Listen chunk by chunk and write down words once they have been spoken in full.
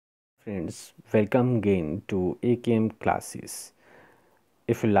Friends, welcome again to AKM classes.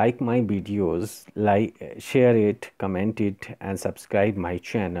 If you like my videos, share it, comment it and subscribe my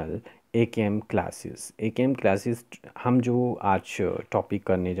channel AKM classes. AKM classes हम जो आज topic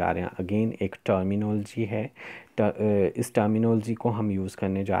करने जा रहे हैं again एक terminology है। इस टर्मिनोलॉजी को हम यूज़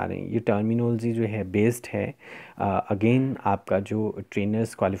करने जा रहे हैं। ये टर्मिनोलॉजी जो है बेस्ड है अगेन आपका जो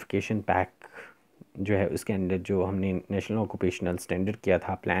ट्रेनर्स क्वालिफिकेशन पैक जो है उसके अंदर जो हमने नेशनल ऑक्यूपेशनल स्टैंडर्ड किया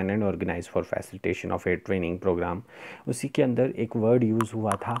था, plan and organise for facilitation of A training programme, उसी के अंदर एक वर्ड यूज़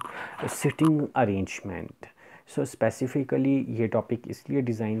हुआ था सिटिंग अरेंजमेंट। सो स्पेसिफिकली ये टॉपिक इसलिए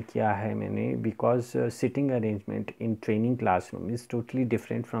डिज़ाइन किया है मैंने because sitting arrangement in training classroom is totally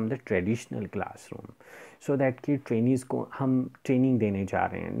different from the traditional classroom. So that कि ट्रेनीज़ को हम ट्रेनिंग देने जा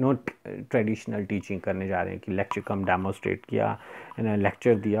रहे हैं, नॉट ट्रेडिशनल टीचिंग करने जा रहे हैं कि लेक्चर कम डेमोस्ट्रेट किया,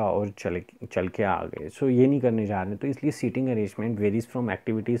 लेक्चर दिया और चल के आ गए। सो ये नहीं करने जा रहे हैं। तो इसलिए seating arrangement varies from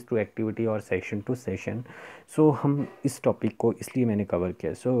activities to activity और सेशन टू सेशन। सो हम इस टॉपिक को इसलिए मैंने कवर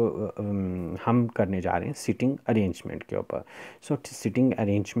किया। हम करने जा रहे हैं सीटिंग अरेंजमेंट के ऊपर। सीटिंग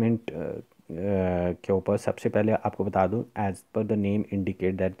अरेंजमेंट के ऊपर सबसे पहले आपको बता दूं, as per the name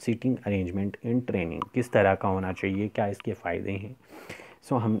indicate that seating arrangement in training किस तरह का होना चाहिए, क्या इसके फ़ायदे हैं।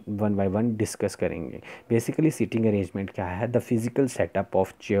 हम वन बाय वन डिस्कस करेंगे। बेसिकली सीटिंग अरेंजमेंट क्या है? The physical setup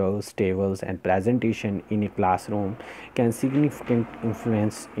of chairs, tables and presentation in a classroom can significant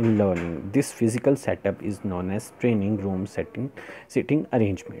influence in learning. This physical setup is known as training room seating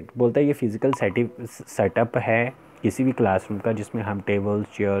arrangement. बोलता है ये physical setup है किसी भी classroom का जिसमें हम टेबल्स,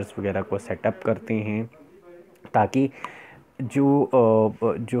 चेयर्स वगैरह को सेटअप करते हैं ताकि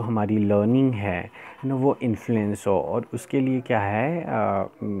जो हमारी लर्निंग है ना वो इन्फ्लुएंस हो। और उसके लिए क्या है,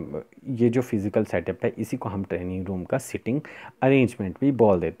 ये जो फिज़िकल सेटअप है इसी को हम ट्रेनिंग रूम का सिटिंग अरेंजमेंट भी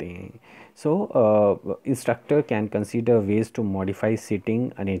बोल देते हैं। Instructor can consider ways to modify sitting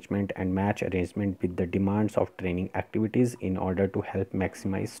arrangement and match arrangement with the demands of training activities in order to help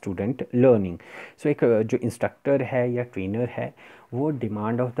maximise student learning. एक जो इंस्ट्रक्टर है या ट्रेनर है वो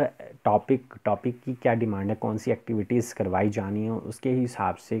डिमांड ऑफ द टॉपिक की क्या डिमांड है, कौन सी एक्टिविटीज़ करवाई जानी है, उसके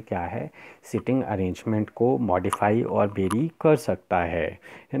हिसाब से क्या है सिटिंग अरेंजमेंट को मॉडिफाई और वेरी कर सकता है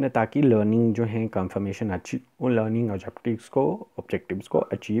ना, ताकि लर्निंग जो है कंफर्मेशन अच्छी उन लर्निंग ऑब्जेक्टिव्स को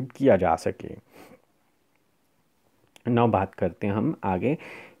अचीव किया जा सके। नाउ बात करते हैं हम आगे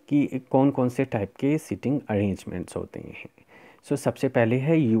कि कौन कौन से टाइप के सिटिंग अरेंजमेंट्स होते हैं। सबसे पहले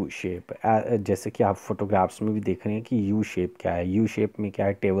है यू शेप। जैसे कि आप फोटोग्राफ्स में भी देख रहे हैं कि यू शेप क्या है। यू शेप में क्या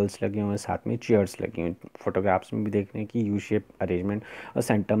है, टेबल्स लगे हुए हैं, साथ में चेयर्स लगी हुई हैं। फोटोग्राफ्स में भी देख रहे हैं कि यू शेप अरेंजमेंट और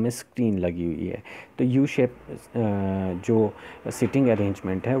सेंटर में स्क्रीन लगी हुई है। तो यू शेप जो सिटिंग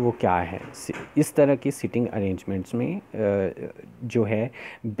अरेंजमेंट है वो क्या है। इस तरह की सिटिंग अरेंजमेंट्स में जो है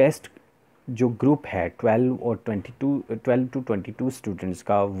बेस्ट जो ग्रुप है 12 टू 22 स्टूडेंट्स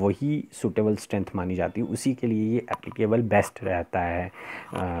का वही सूटेबल स्ट्रेंथ मानी जाती है, उसी के लिए ये एप्लीकेबल बेस्ट रहता है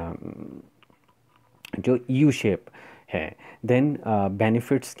जो यू शेप है। देन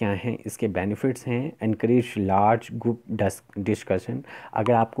बेनिफिट्स क्या हैं इसके? बेनिफिट्स हैं एनकरेज लार्ज ग्रुप डिस्कशन।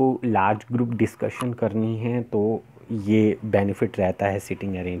 अगर आपको लार्ज ग्रुप डिस्कशन करनी है तो ये बेनिफिट रहता है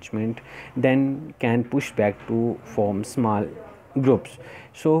sitting arrangement. Then can push back to form small groups.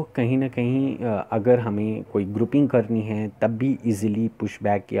 कहीं ना कहीं अगर हमें कोई ग्रुपिंग करनी है तब भी इजीली पुश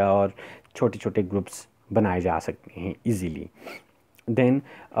बैक किया और छोटे छोटे ग्रुप्स बनाए जा सकते हैं easily. Then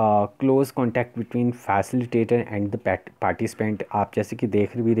close contact between facilitator and the participant. आप जैसे कि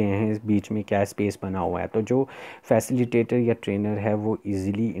देख भी रहे हैं इस बीच में क्या स्पेस बना हुआ है, तो जो फैसिलिटेटर या ट्रेनर है वो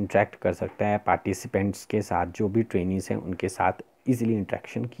इजीली इंटरेक्ट कर सकता है पार्टिसिपेंट्स के साथ, जो भी ट्रेनीज हैं उनके साथ इजीली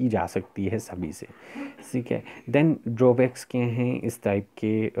इंटरेक्शन की जा सकती है सभी से। ठीक है। देन ड्रॉबैक्स क्या हैं इस टाइप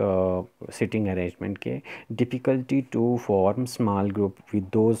के सिटिंग अरेंजमेंट के? Difficulty to form small group with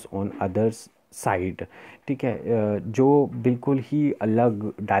those on others side. ठीक है। जो बिल्कुल ही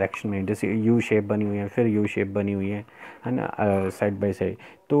अलग डायरेक्शन में, जैसे यू शेप बनी हुई है, फिर यू शेप बनी हुई है ना, साइड बाय साइड,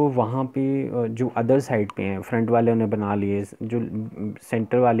 तो वहाँ पे जो अदर साइड पे हैं फ्रंट वाले उन्हें बना लिए, जो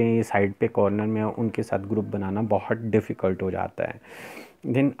सेंटर वाले हैं ये साइड पे कॉर्नर में, उनके साथ ग्रुप बनाना बहुत डिफ़िकल्ट हो जाता है।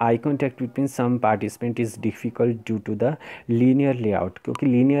 Then eye contact between some participant is difficult due to the linear layout. क्योंकि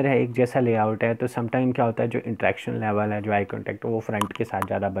लीनियर है, एक जैसा लेआउट है, तो समटाइम क्या होता है जो इंट्रैक्शन लेवल है, जो आई कॉन्टैक्ट है वो फ्रंट के साथ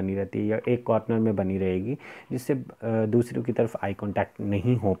ज़्यादा बनी रहती है या एक कॉर्नर में बनी रहेगी, जिससे दूसरों की तरफ आई कॉन्टैक्ट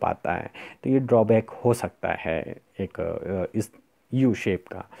नहीं हो पाता है। तो ये ड्रॉबैक हो सकता है एक इस यू शेप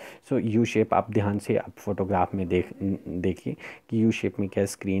का। यू शेप आप ध्यान से आप फोटोग्राफ में देखिए कि यू शेप में क्या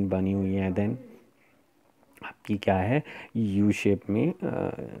स्क्रीन बनी हुई है। देन आपकी क्या है, यू शेप में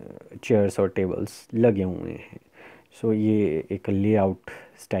चेयर्स और टेबल्स लगे हुए हैं। ये एक लेआउट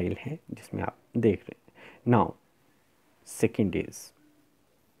स्टाइल है जिसमें आप देख रहे हैं। Now second is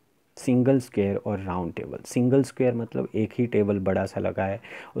single square और राउंड टेबल। सिंगल स्क्वायर मतलब एक ही टेबल बड़ा सा लगा है,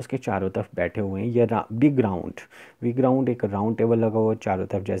 उसके चारों तरफ बैठे हुए हैं। या बिग राउंड एक राउंड टेबल लगा हुआ है चारों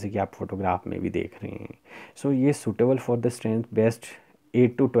तरफ, जैसे कि आप फोटोग्राफ में भी देख रहे हैं। सो ये suitable for the strength best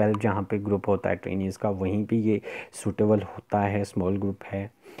 8 to 12 जहाँ पे ग्रुप होता है ट्रेनिंग्स का, वहीं पे ये सूटेबल होता है, स्मॉल ग्रुप है,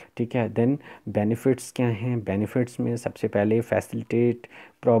 ठीक है। देन बेनिफिट्स क्या हैं? बेनिफिट्स में सबसे पहले फैसिलिटेट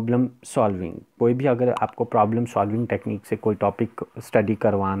प्रॉब्लम सॉल्विंग। कोई भी अगर आपको प्रॉब्लम सॉल्विंग टेक्निक से कोई टॉपिक स्टडी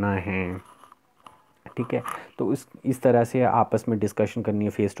करवाना है, ठीक है, तो इस तरह से आपस में डिस्कशन करनी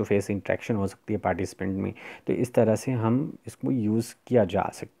है, फेस टू फेस इंटरेक्शन हो सकती है पार्टिसिपेंट में, तो इस तरह से हम इसको यूज़ किया जा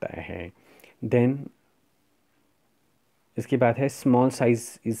सकता है। देन इसके बाद है small size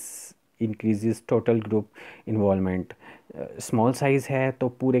is increases total group involvement. Small size है तो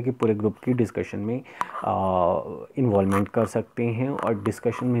पूरे के पूरे ग्रुप की डिस्कशन में इन्वॉल्वमेंट कर सकते हैं, और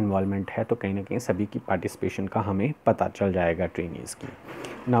डिस्कशन में इन्वॉल्वमेंट है तो कहीं ना कहीं सभी की पार्टिसिपेशन का हमें पता चल जाएगा ट्रेनिंग्स की।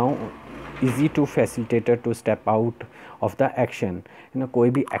 Now easy to facilitator to step out of the action, है ना। कोई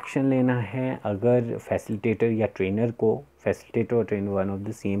भी एक्शन लेना है, अगर फैसिलिटेटर या ट्रेनर को, फैसिलिटेटर और trainer one of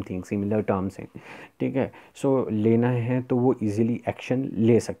the same thing, similar terms हैं, ठीक है, सो लेना है तो वो इजीली एक्शन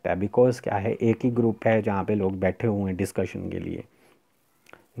ले सकता है, बिकॉज क्या है, एक ही ग्रुप है जहाँ पे लोग बैठे हुए हैं डिस्कशन के लिए।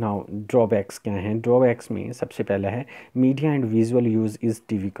 नाउ ड्रॉबैक्स क्या हैं? ड्रॉबैक्स में सबसे पहला है media and visual use is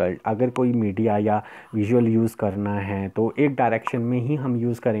difficult. अगर कोई मीडिया या विजुअल यूज़ करना है तो एक डायरेक्शन में ही हम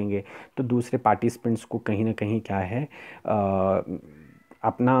यूज़ करेंगे, तो दूसरे पार्टिसिपेंट्स को कहीं ना कहीं क्या है,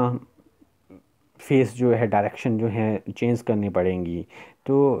 अपना फेस जो है, डायरेक्शन जो है चेंज करनी पड़ेंगी,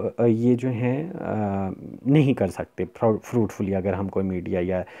 तो ये जो है नहीं कर सकते फ्रूटफुली। अगर हम कोई मीडिया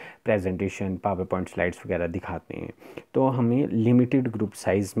या प्रेजेंटेशन, पावर पॉइंट स्लाइड्स वगैरह दिखाते हैं, तो हमें लिमिटेड ग्रुप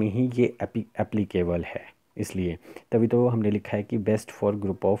साइज़ में ही ये एप्लीकेबल है। इसलिए तभी तो हमने लिखा है कि best for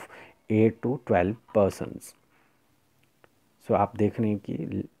group of 8 to 12 persons. सो आप देख रहे हैं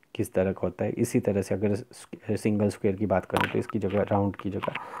कि किस तरह का होता है। इसी तरह से अगर सिंगल स्क्वायर की बात करें तो इसकी जगह, राउंड की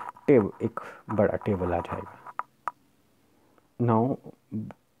जगह, एक बड़ा टेबल आ जाएगा। Now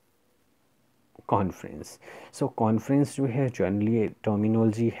conference. सो कॉन्फ्रेंस जो है जनरली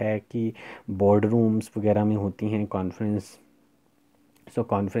टर्मिनोलॉजी है कि बोर्ड रूम्स वगैरह में होती हैं कॉन्फ्रेंस। सो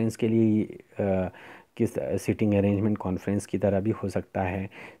कॉन्फ्रेंस के लिए किस सीटिंग अरेंजमेंट कॉन्फ्रेंस की तरह भी हो सकता है।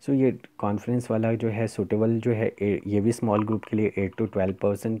 सो ये कॉन्फ्रेंस वाला जो है सूटेबल जो है, ये भी स्मॉल ग्रुप के लिए 8 to 12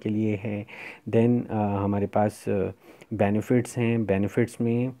 पर्सन के लिए है। देन हमारे पास बेनिफिट्स हैं। बेनिफिट्स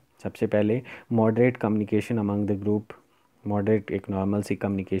में सबसे पहले moderate communication among the group. Moderate एक नॉर्मल सी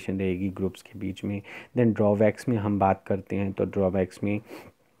कम्युनिकेशन रहेगी ग्रुप्स के बीच में। देन ड्रॉबैक्स में हम बात करते हैं तो ड्रॉबैक्स में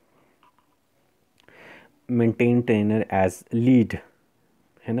मेंटेन ट्रेनर एज लीड,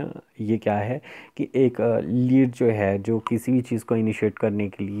 है ना। ये क्या है कि एक लीड जो है, जो किसी भी चीज़ को इनिशिएट करने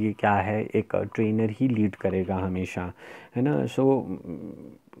के लिए क्या है, एक ट्रेनर ही लीड करेगा हमेशा, है ना। सो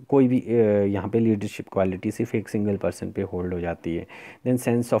कोई भी यहाँ पे लीडरशिप क्वालिटी सिर्फ एक सिंगल पर्सन पे होल्ड हो जाती है। देन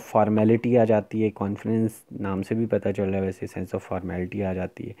सेंस ऑफ फॉर्मेलिटी आ जाती है। कॉन्फ्रेंस नाम से भी पता चल रहा है, वैसे सेंस ऑफ फॉर्मेलिटी आ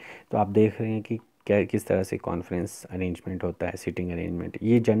जाती है। तो आप देख रहे हैं कि क्या किस तरह से कॉन्फ्रेंस अरेंजमेंट होता है, सिटिंग अरेंजमेंट।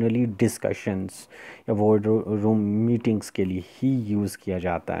 ये जनरली डिस्कशंस या बोर्ड रूम मीटिंग्स के लिए ही यूज़ किया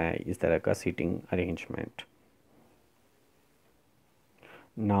जाता है, इस तरह का seating arrangement.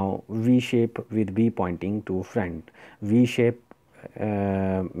 Now V shape with B pointing to front. V shape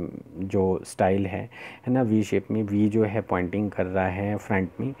जो स्टाइल है ना, वी शेप में वी जो है पॉइंटिंग कर रहा है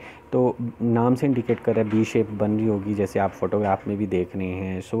फ्रंट में, तो नाम से इंडिकेट कर रहा है बी शेप बन रही होगी, जैसे आप फोटोग्राफ में भी देख रहे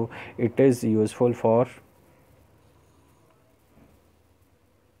हैं। So it is useful for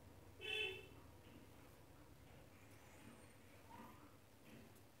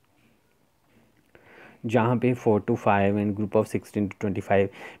जहाँ पे 4 to 5 and group of 16 to 25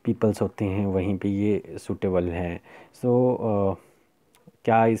 peoples होते हैं, वहीं पे ये सूटेबल है। सो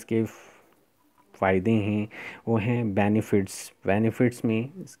क्या इसके फ़ायदे हैं? वो हैं बेनिफिट्स। बेनिफिट्स में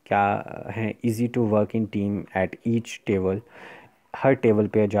क्या हैं? Easy to work in team at each table. Her table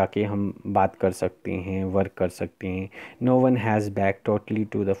पे जाके हम बात कर सकते हैं, वर्क कर सकते हैं। No one has back totally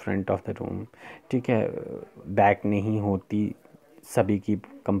two the front of the room, ठीक है, बैक नहीं होती सभी की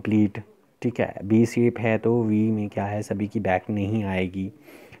कंप्लीट, ठीक है। बी शेप है तो वी में क्या है, सभी की बैक नहीं आएगी,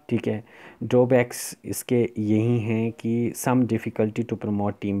 ठीक है। ड्रॉबैक्स इसके यही हैं कि सम difficulty to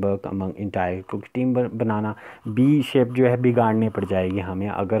promote team work among entire, क्योंकि टीम वर्क बनाना, बी शेप जो है बिगाड़ने पड़ जाएगी हमें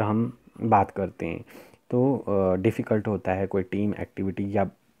अगर हम बात करते हैं, तो डिफ़िकल्ट होता है कोई टीम एक्टिविटी या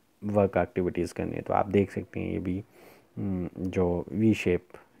वर्क एक्टिविटीज़ करने। तो आप देख सकते हैं ये भी जो वी शेप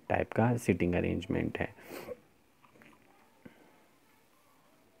टाइप का सिटिंग अरेंजमेंट है।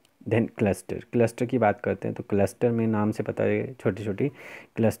 देन क्लस्टर की बात करते हैं तो क्लस्टर में नाम से पता है छोटी छोटी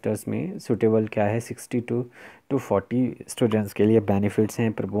क्लस्टर्स में सूटेबल क्या है 62 to 40 स्टूडेंट्स के लिए बेनिफिट्स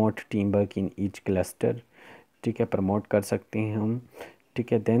हैं। Promote team work in each cluster, ठीक है, प्रमोट कर सकते हैं हम,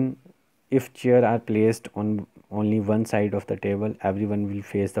 ठीक है। Then if chair are placed on only one side of the table everyone will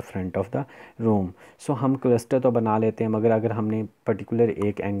face the front of the room. सो हम क्लस्टर तो बना लेते हैं, मगर अगर हमने पर्टिकुलर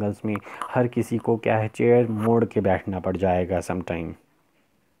एक एंगल्स में हर किसी को क्या है चेयर मोड़ के बैठना पड़ जाएगा समटाइम,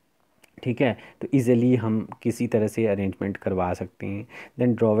 ठीक है, तो इजीली हम किसी तरह से अरेंजमेंट करवा सकते हैं।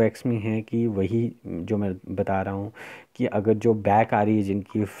 देन ड्रॉबैक्स में है कि वही जो मैं बता रहा हूँ कि अगर जो बैक आ रही है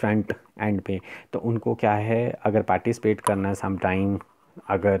जिनकी फ्रंट एंड पे, तो उनको क्या है अगर पार्टिसिपेट करना है सम टाइम,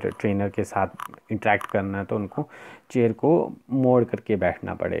 अगर ट्रेनर के साथ इंटरेक्ट करना है तो उनको चेयर को मोड़ करके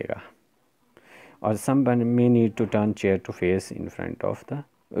बैठना पड़ेगा। और सम may need to turn chair to face in front of the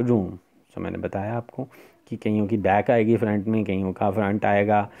room. सो मैंने बताया आपको कि कईयों की बैक आएगी फ्रंट में, कईयों का फ्रंट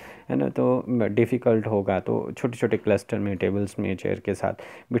आएगा, है ना, तो डिफ़िकल्ट होगा, तो छोटे छोटे क्लस्टर में टेबल्स में चेयर के साथ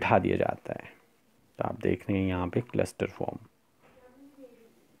बिठा दिया जाता है। तो आप देख रहे हैं यहाँ पे cluster form.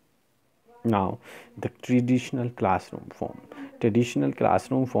 Now the traditional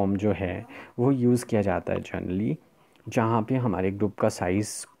classroom form जो है वो यूज़ किया जाता है जनरली जहाँ पे हमारे ग्रुप का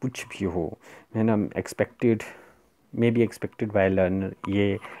साइज़ कुछ भी हो, है ना, expected may be expected bye learner.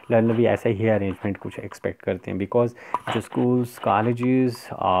 ये लर्नर भी ऐसा ही अरेंजमेंट कुछ एक्सपेक्ट करते हैं, बिकॉज जो स्कूल्स कॉलेजेस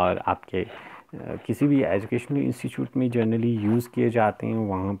और आपके किसी भी एजुकेशनल इंस्टीट्यूट में जनरली यूज़ किए जाते हैं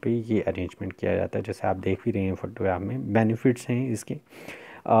वहाँ पे ये अरेंजमेंट किया जाता है। जैसे आप देख भी रहे हैं फोटोग्राफ में, बेनिफिट्स हैं इसके।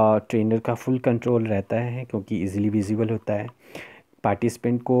 ट्रेनर का फुल कंट्रोल रहता है क्योंकि इजीली विजिबल होता है,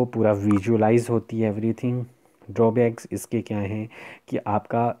 पार्टिसिपेंट को पूरा विजुअलाइज होती है एवरीथिंग। ड्रॉबैक्स इसके क्या हैं कि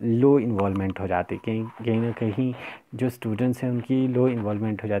आपका लो इन्वॉल्वमेंट हो जाती है, कहीं कहीं ना कहीं जो स्टूडेंट्स हैं उनकी लो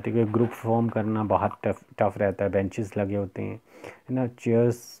इन्वॉल्वमेंट हो जाती है, क्योंकि ग्रुप फॉर्म करना बहुत टफ रहता है, बेंचेस लगे होते हैं, है ना।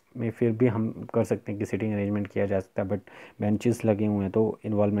 चेयर्स में फिर भी हम कर सकते हैं कि सिटिंग अरेंजमेंट किया जा सकता है, बट बेंचेस लगे हुए हैं तो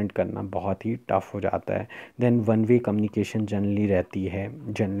इन्वॉल्वमेंट करना बहुत ही टफ हो जाता है। Then one way communication generally रहती है,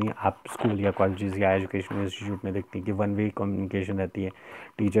 जनरली आप स्कूल या कॉलेजेस या एजुकेशन इंस्टीट्यूट में देखते हैं कि वन वे कम्युनिकेशन रहती है।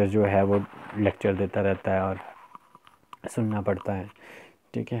 टीचर जो है वो लेक्चर देता रहता है और सुनना पड़ता है,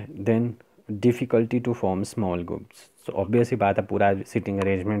 ठीक है। Then difficulty to form small groups. So obvious ही बात है, पूरा सिटिंग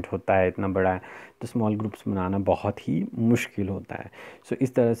अरेंजमेंट होता है इतना बड़ा है तो स्मॉल ग्रुप्स बनाना बहुत ही मुश्किल होता है। सो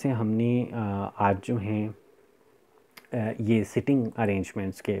इस तरह से हमने आज जो हैं ये सिटिंग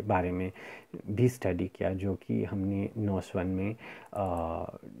अरेंजमेंट्स के बारे में भी स्टडी किया, जो कि हमने नोट्स वन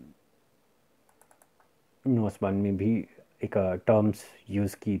में भी एक टर्म्स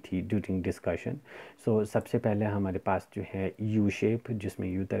यूज़ की थी ड्यूरिंग डिस्कशन। सो सबसे पहले हमारे पास जो है यू शेप, जिसमें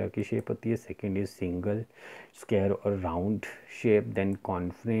यू तरह की शेप होती है। सेकंड इज़ सिंगल, स्क्वायर और round shape. Then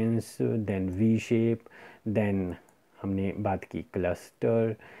conference, then V shape. Then हमने बात की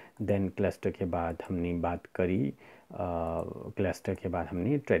क्लस्टर। देन क्लस्टर के बाद हमने बात करी क्लस्टर के बाद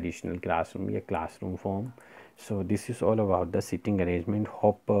हमने ट्रेडिशनल क्लासरूम या classroom form. So this is all about the sitting arrangement.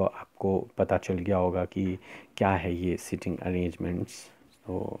 Hope आपको पता चल गया होगा कि क्या है ये sitting arrangements.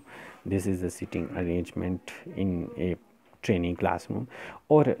 So this is the sitting arrangement in A training classroom.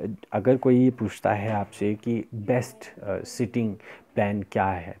 और अगर कोई ये पूछता है आपसे कि बेस्ट सिटिंग प्लान क्या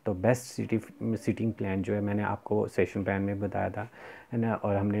है, तो बेस्ट सिटिंग प्लान जो है मैंने आपको सेशन प्लान में बताया था, है ना,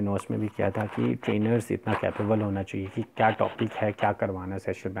 और हमने नोट्स में भी किया था कि ट्रेनर्स इतना कैपेबल होना चाहिए कि क्या टॉपिक है, क्या करवाना है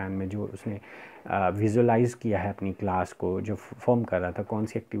सेशन प्लान में, जो उसने विजुअलाइज़ किया है अपनी क्लास को, जो फॉर्म कर रहा था, कौन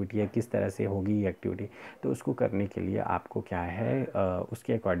सी एक्टिविटी है, किस तरह से होगी ये एक्टिविटी, तो उसको करने के लिए आपको क्या है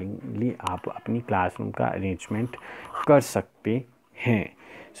उसके अकॉर्डिंगली आप अपनी क्लासरूम का अरेंजमेंट कर सकते हैं।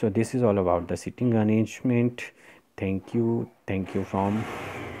 So this is all about the sitting arrangement. Thank you from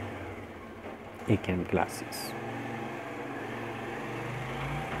ACAM classes।